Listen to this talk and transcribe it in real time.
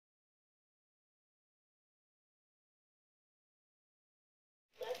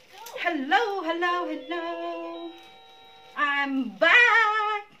Hello, hello, hello. I'm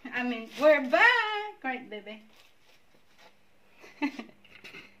back. We're back. Right, baby.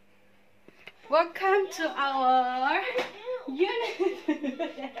 Welcome to our unit.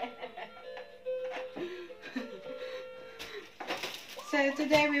 So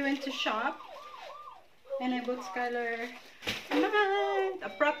today we went to shop and I bought Skylar a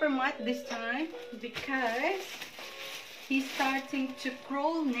proper mat this time because he's starting to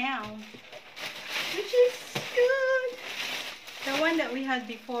crawl now, which is good. The one that we had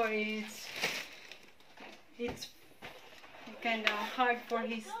before it's kind of hard for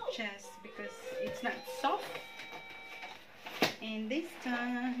his chest because it's not soft. And this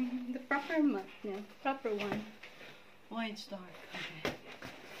time the proper mat, proper one. Oh, it's dark. Okay.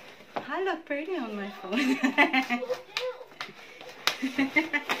 I look pretty on my phone.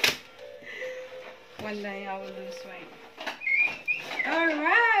 One day I will lose weight.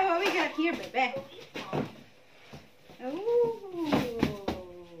 Alright, what we got here, baby?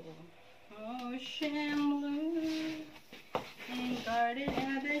 Ocean blue and garden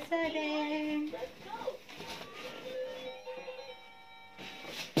other side.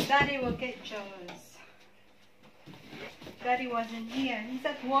 Daddy will get jealous. Daddy wasn't here. He's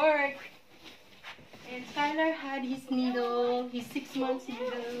at work. And Skylar had his needle, his 6 months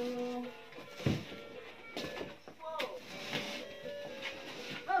needle.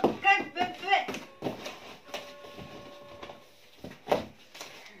 Oh, good, good, good.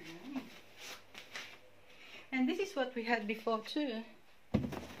 And this is what we had before too.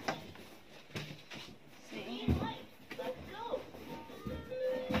 See?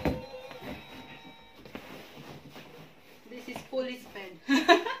 This is police pen.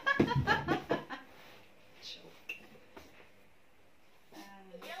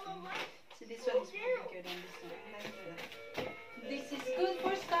 So this one is bigger than this one. This is good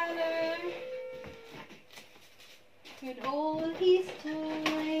for Skylar. With all his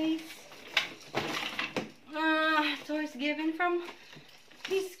toys. Toys given from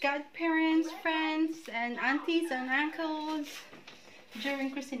his godparents, friends, and aunties and uncles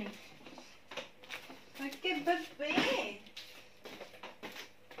during christening. Okay, baby.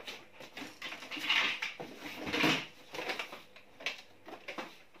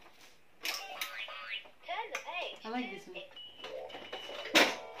 I like this one.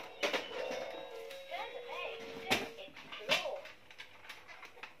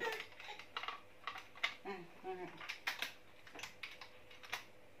 Alright.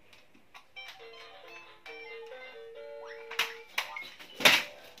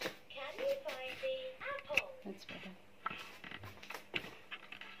 Can you find the apple? That's better.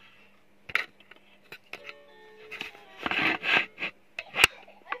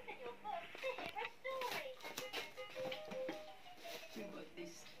 Open your book to hear a story. We got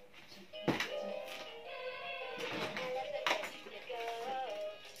this.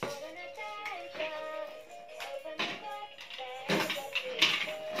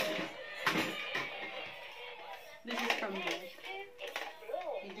 This is from there.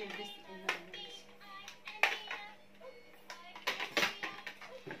 He gave this to me.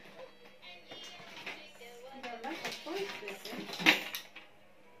 You got lots of toys there, eh?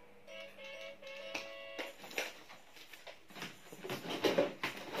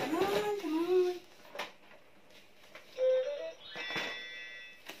 Come on, come on.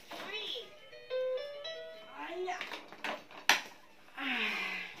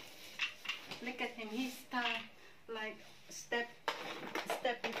 Look at him. He's like step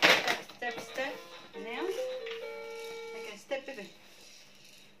now. Okay, step baby.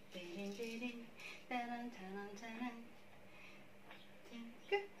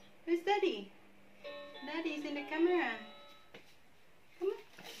 Good. Where's Daddy? Daddy's in the camera. Come on.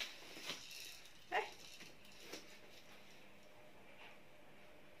 Hey.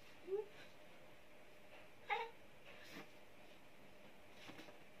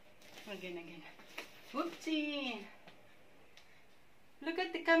 Again. Whoopsie. Look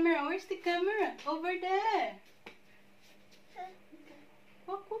at the camera. Where's the camera? Over there.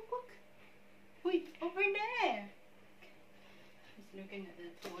 Walk. Wait, over there. He's looking at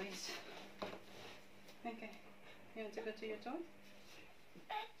the toys. Okay. You want to go to your toys?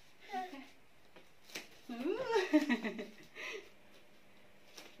 Okay. Ooh.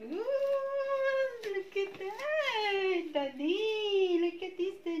 Ooh, look at that. Daddy. Look at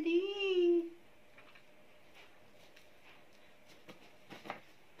this, Daddy.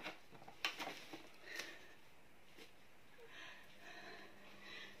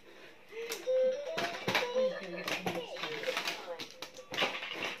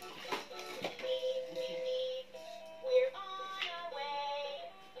 We're on our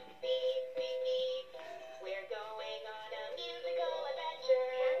way.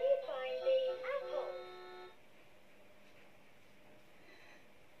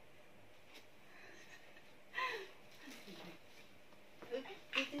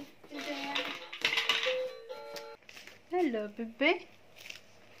 Hello, baby.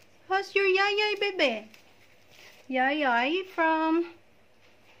 How's your yay, baby? Yay from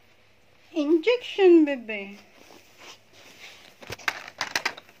injection, baby.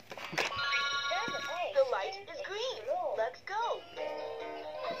 The light is green. Let's go.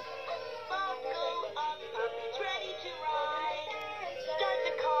 Buckle up, puppy's ready to ride. Start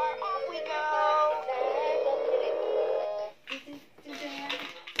the car, off we go.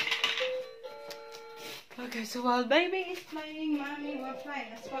 Okay, so while baby is playing, mommy will play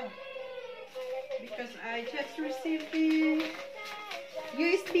as well. Because I just received the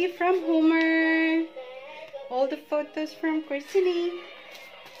USB from Homer. All the photos from Corsini.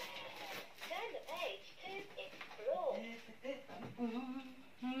 Turn the page to explore.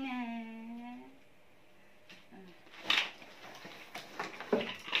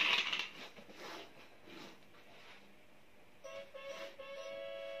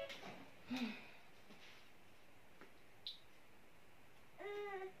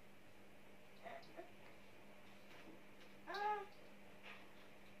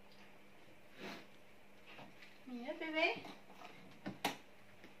 Yeah, baby.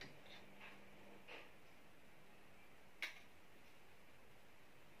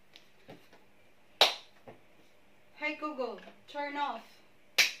 Hey Google, turn off.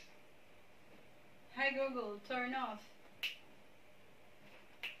 Hey Google, turn off.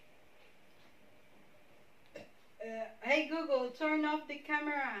 Hey Google, turn off the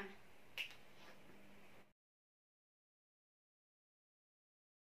camera.